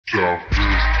If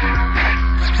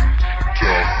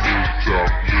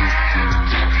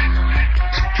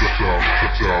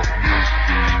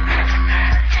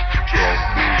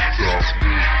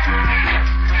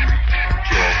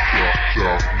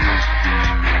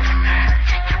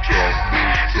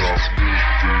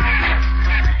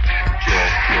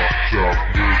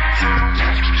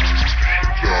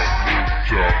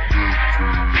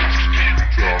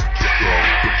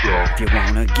you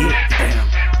wanna get down,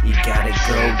 you gotta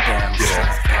go down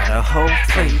south. Gotta hold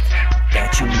faith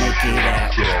that you make it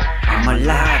out. I'm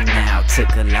alive now,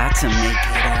 took a lot to make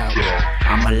it out.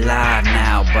 I'm alive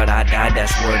now, but I died,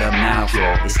 that's word of mouth.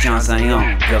 It's John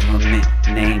Zion, government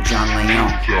named John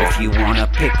Leon. If you wanna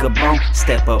pick a bone,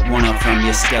 step up one up from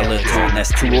your skeleton.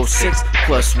 That's 206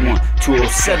 plus 1,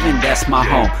 207, that's my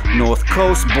home. North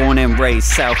Coast, born and raised,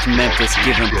 South Memphis,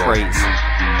 giving praise.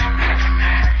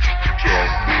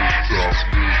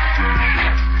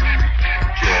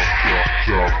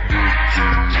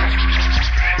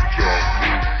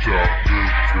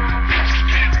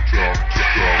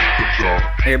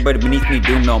 Everybody beneath me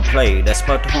doom don't play. That's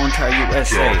about the whole entire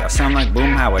USA. I sound like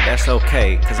Boom Howard, that's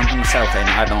okay, cause I'm from the South and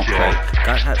I don't play.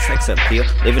 Got hot sex appeal,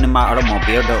 living in my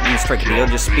automobile, don't need strike a deal,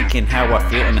 just speaking how I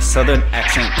feel in a southern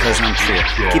accent cause I'm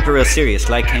chill. Keep it real serious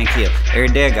like can't kill. Every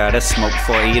day I gotta smoke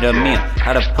before I eat a meal.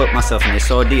 How to put myself in this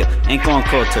ordeal. Ain't going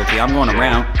cold turkey, I'm going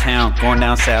around town, going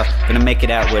down south. Gonna make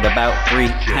it out with about 3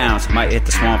 pounds. Might hit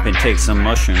the swamp and take some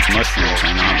mushrooms,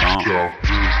 and I'm gone.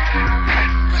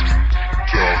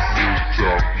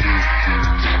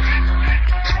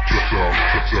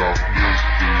 Ciao.